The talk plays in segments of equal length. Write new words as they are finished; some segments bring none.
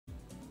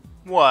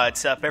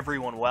What's up,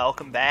 everyone?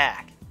 Welcome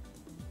back.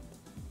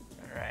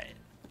 Alright.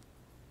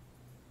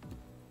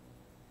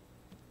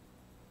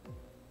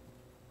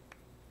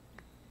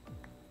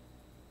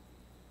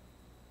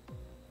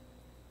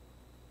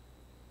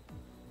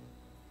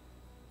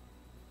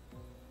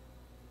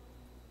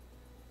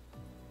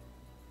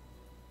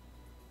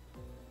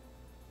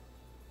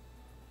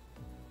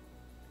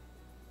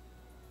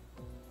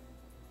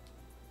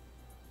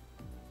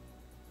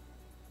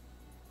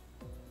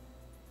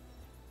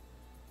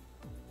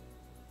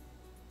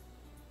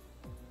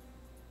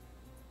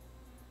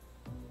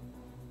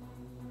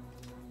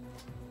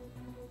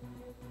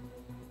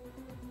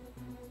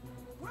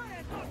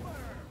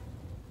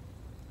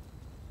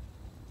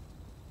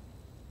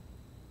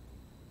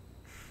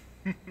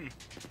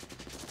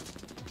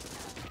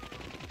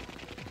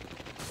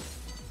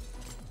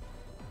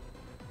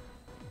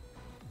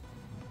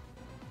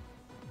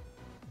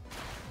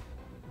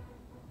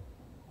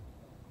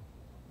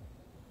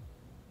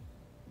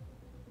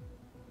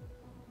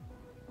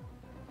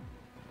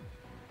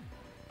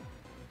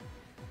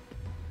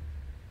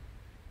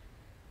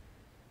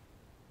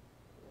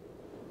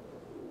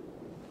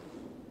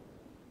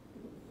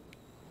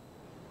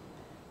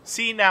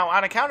 See, now,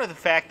 on account of the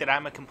fact that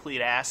I'm a complete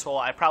asshole,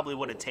 I probably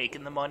would have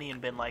taken the money and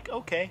been like,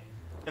 okay.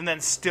 And then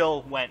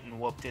still went and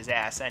whooped his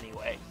ass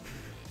anyway.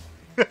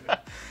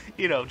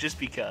 You know, just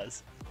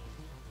because.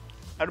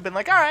 I would have been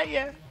like, alright,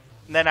 yeah.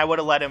 And then I would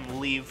have let him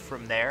leave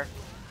from there.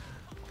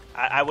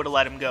 I would have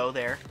let him go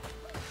there.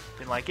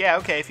 Been like, yeah,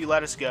 okay, if you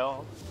let us go,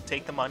 I'll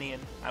take the money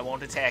and I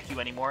won't attack you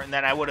anymore. And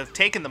then I would have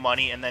taken the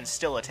money and then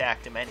still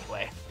attacked him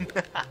anyway.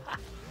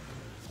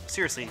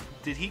 Seriously,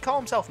 did he call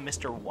himself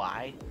Mr.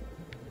 Y?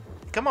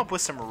 Come up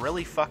with some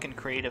really fucking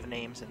creative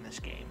names in this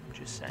game,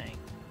 just saying.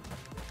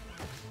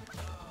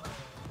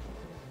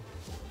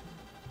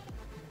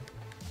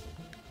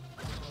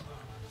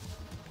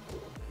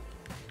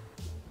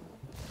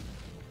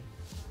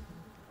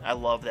 I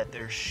love that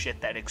there's shit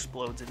that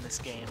explodes in this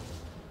game.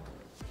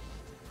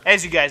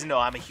 As you guys know,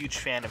 I'm a huge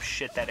fan of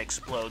shit that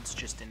explodes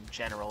just in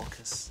general,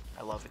 because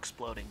I love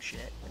exploding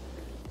shit,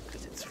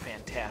 because it's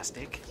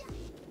fantastic.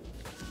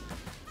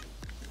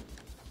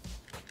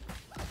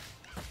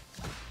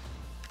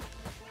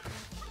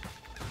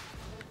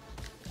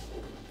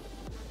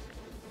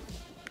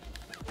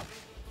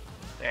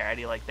 There, how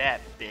do you like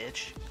that,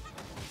 bitch?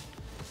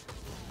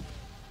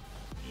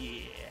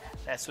 Yeah,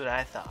 that's what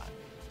I thought.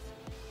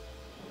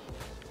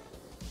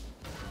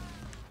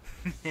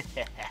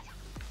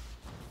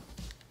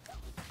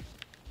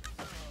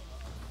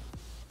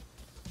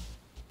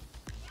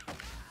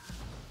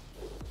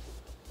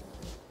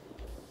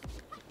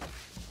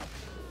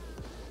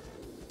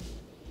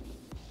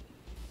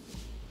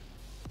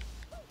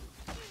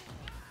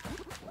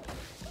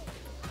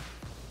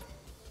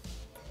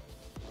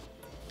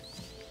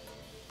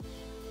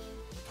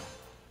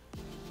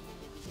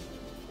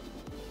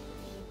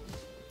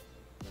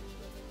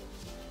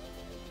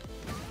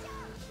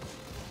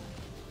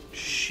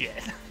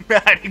 Shit.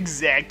 Not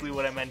exactly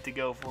what I meant to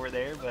go for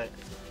there, but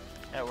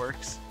that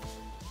works.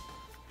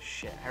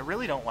 Shit, I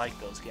really don't like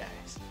those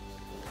guys.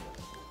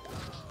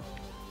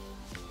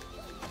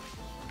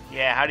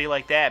 Yeah, how do you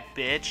like that,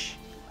 bitch?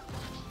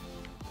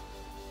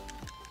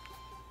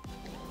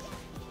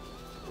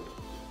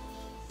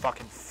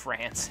 Fucking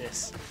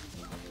Francis.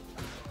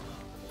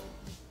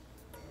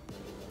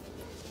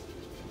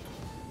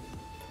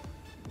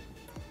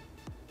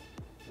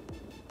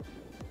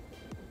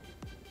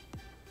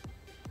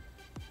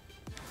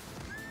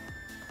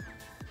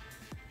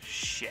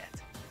 Shit.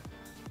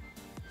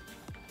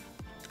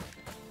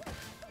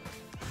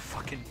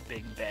 Fucking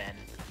Big Ben.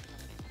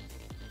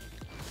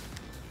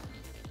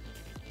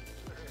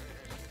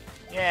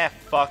 Yeah,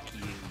 fuck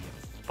you, you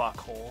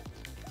fuckhole.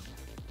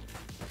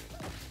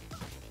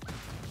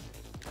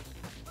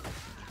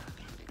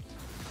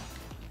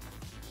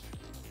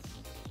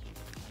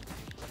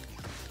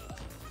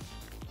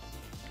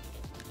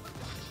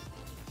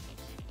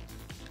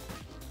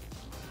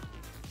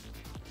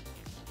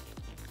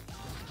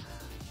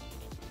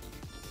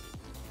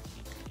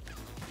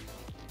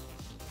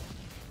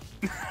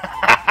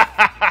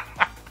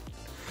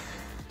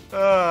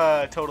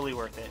 Totally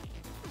worth it.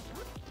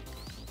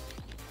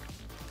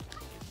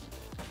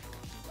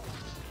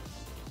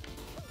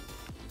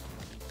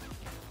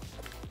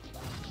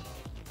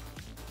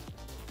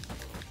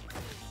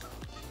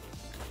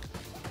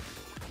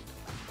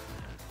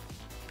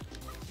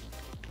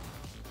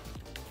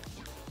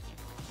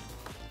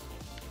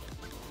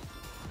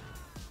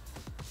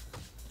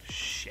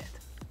 Shit.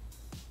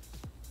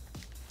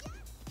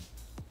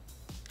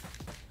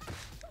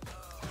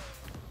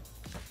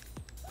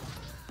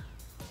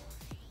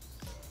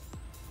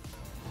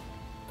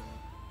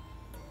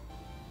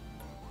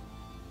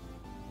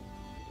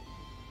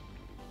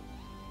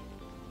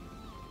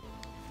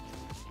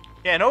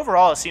 Yeah, and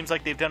overall, it seems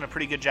like they've done a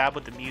pretty good job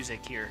with the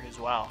music here as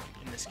well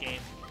in this game.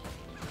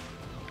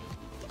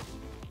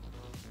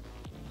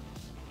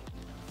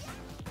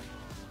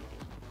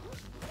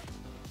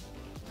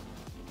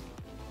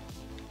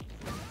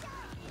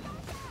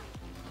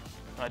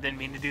 I didn't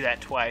mean to do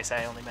that twice.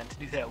 I only meant to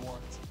do that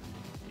once.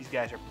 These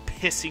guys are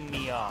pissing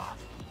me off.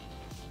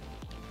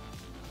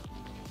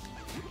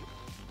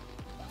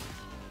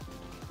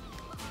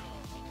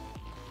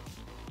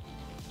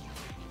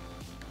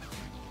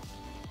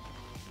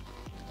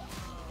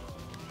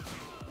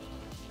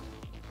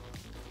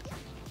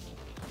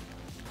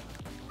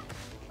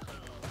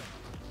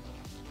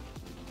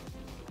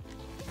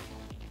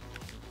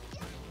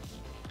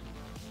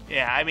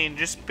 Yeah, I mean,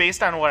 just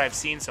based on what I've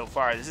seen so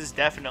far, this is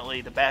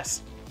definitely the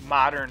best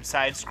modern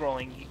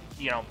side-scrolling,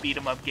 you know,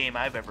 beat-em-up game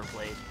I've ever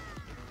played.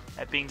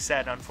 That being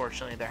said,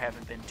 unfortunately, there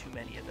haven't been too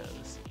many of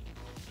those.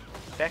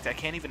 In fact, I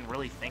can't even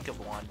really think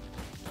of one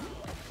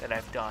that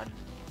I've done,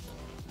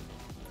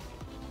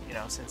 you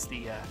know, since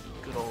the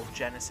good old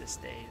Genesis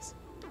days.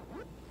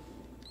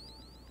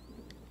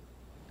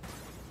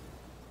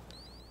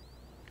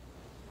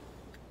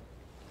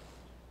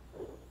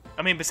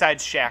 I mean,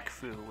 besides Shaq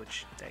Fu,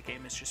 which that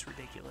game is just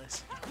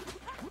ridiculous.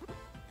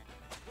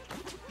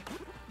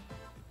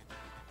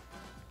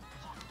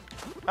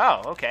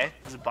 Oh, okay.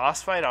 Is it a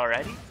boss fight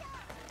already?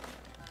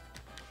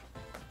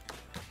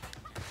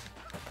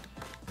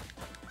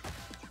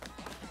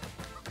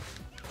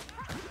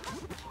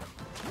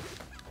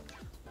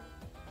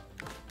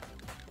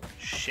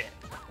 Shit.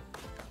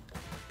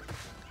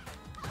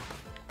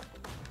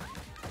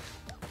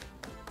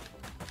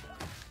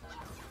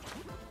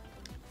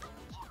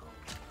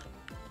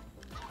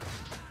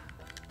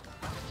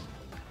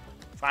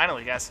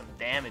 Finally got some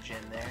damage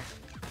in there.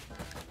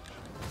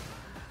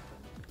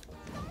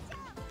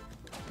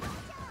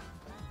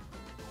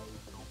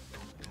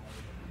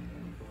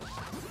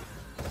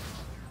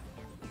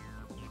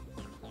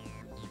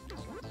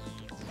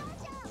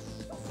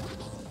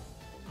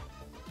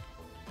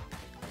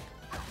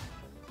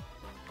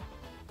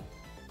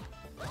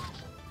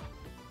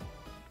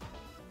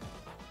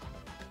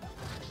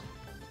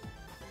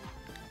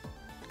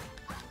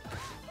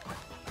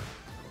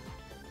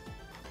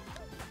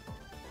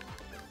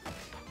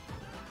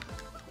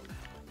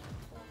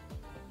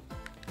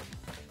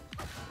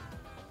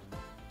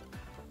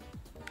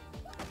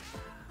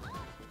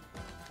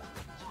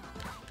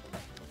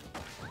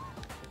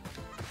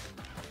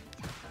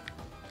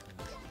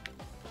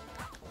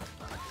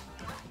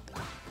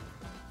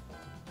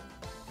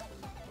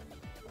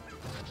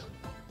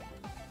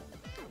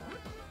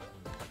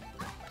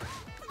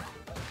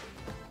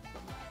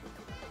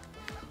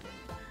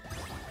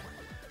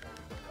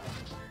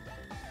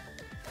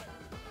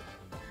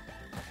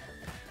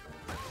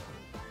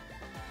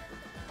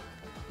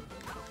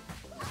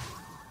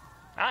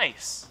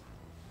 Nice.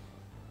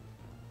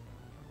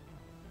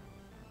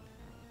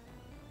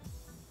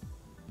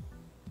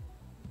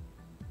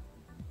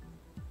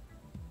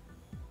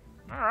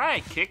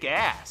 Alright, kick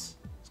ass.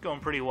 It's going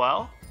pretty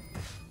well.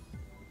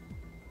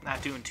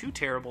 Not doing too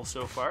terrible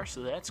so far,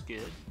 so that's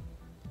good.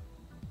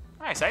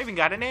 Nice, I even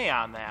got an A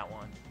on that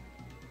one.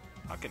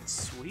 Fucking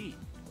sweet.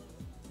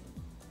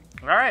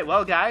 Alright,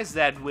 well guys,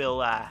 that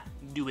will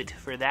do it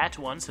for that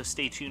one, so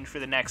stay tuned for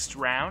the next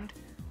round.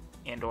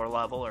 And or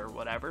level or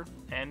whatever.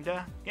 And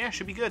yeah,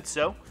 should be good.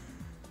 So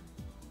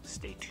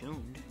stay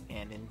tuned.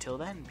 And until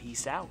then,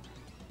 peace out.